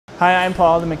Hi, I'm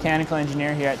Paul, the mechanical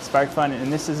engineer here at SparkFun,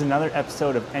 and this is another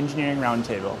episode of Engineering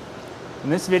Roundtable.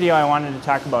 In this video, I wanted to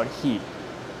talk about heat.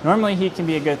 Normally, heat can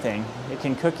be a good thing. It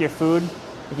can cook your food,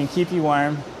 it can keep you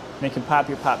warm, and it can pop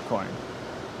your popcorn.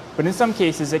 But in some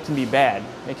cases, it can be bad.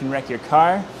 It can wreck your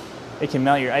car, it can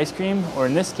melt your ice cream, or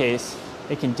in this case,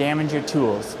 it can damage your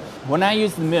tools. When I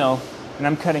use the mill and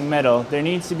I'm cutting metal, there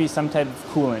needs to be some type of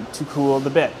coolant to cool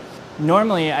the bit.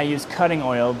 Normally, I use cutting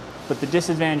oil, but the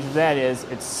disadvantage of that is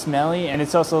it's smelly and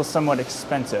it's also somewhat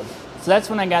expensive. So that's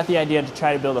when I got the idea to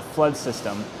try to build a flood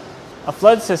system. A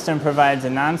flood system provides a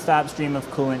non-stop stream of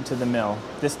coolant to the mill.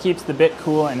 This keeps the bit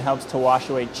cool and helps to wash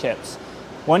away chips.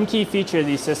 One key feature of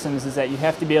these systems is that you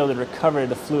have to be able to recover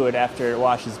the fluid after it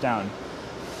washes down.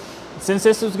 Since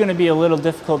this was going to be a little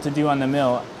difficult to do on the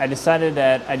mill, I decided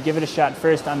that I'd give it a shot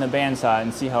first on the bandsaw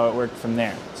and see how it worked from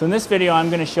there. So in this video, I'm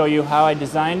going to show you how I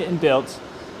designed and built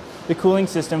the cooling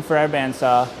system for our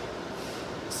bandsaw,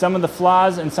 some of the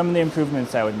flaws and some of the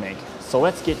improvements I would make. So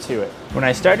let's get to it. When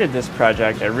I started this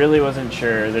project, I really wasn't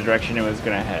sure the direction it was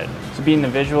going to head. So being the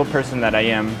visual person that I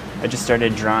am, I just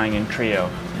started drawing in Creo.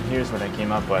 And here's what I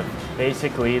came up with.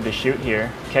 Basically, the chute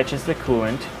here catches the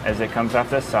coolant as it comes off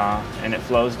the saw and it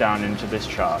flows down into this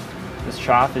trough. This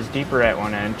trough is deeper at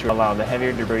one end to allow the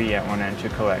heavier debris at one end to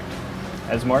collect.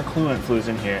 As more coolant flows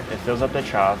in here, it fills up the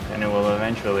trough and it will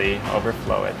eventually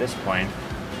overflow at this point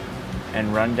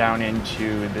and run down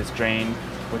into this drain,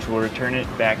 which will return it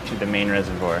back to the main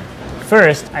reservoir.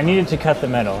 First, I needed to cut the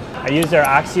metal. I used our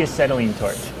Oxy Acetylene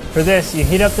Torch. For this, you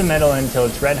heat up the metal until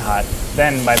it's red hot.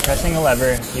 Then, by pressing a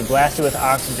lever, you blast it with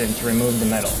oxygen to remove the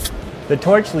metal. The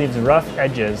torch leaves rough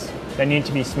edges that need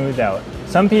to be smoothed out.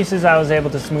 Some pieces I was able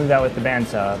to smooth out with the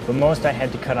bandsaw, but most I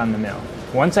had to cut on the mill.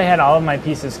 Once I had all of my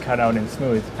pieces cut out and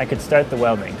smooth, I could start the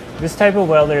welding. This type of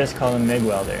welder is called a MIG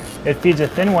welder. It feeds a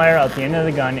thin wire out the end of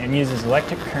the gun and uses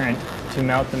electric current to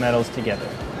melt the metals together.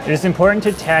 It is important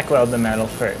to tack weld the metal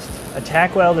first. A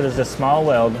tack weld is a small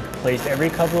weld placed every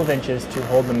couple of inches to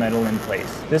hold the metal in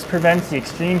place. This prevents the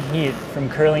extreme heat from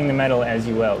curling the metal as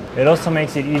you weld. It also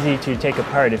makes it easy to take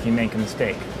apart if you make a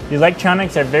mistake. The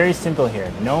electronics are very simple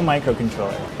here, no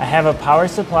microcontroller. I have a power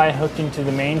supply hooked into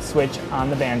the main switch on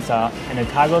the bandsaw and a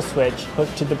toggle switch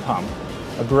hooked to the pump.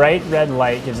 A bright red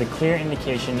light gives a clear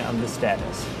indication of the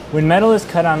status. When metal is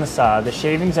cut on the saw, the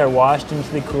shavings are washed into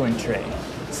the coolant tray.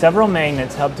 Several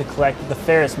magnets help to collect the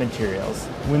ferrous materials.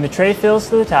 When the tray fills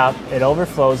to the top, it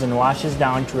overflows and washes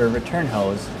down to a return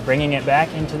hose, bringing it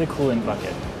back into the coolant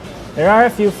bucket. There are a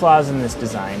few flaws in this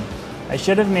design. I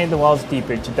should have made the walls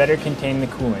deeper to better contain the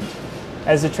coolant.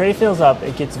 As the tray fills up,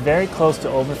 it gets very close to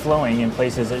overflowing in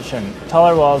places it shouldn't.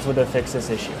 Taller walls would have fixed this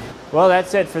issue. Well,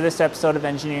 that's it for this episode of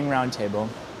Engineering Roundtable.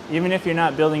 Even if you're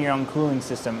not building your own cooling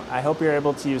system, I hope you're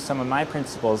able to use some of my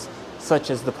principles, such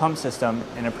as the pump system,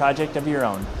 in a project of your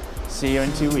own. See you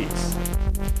in 2 weeks.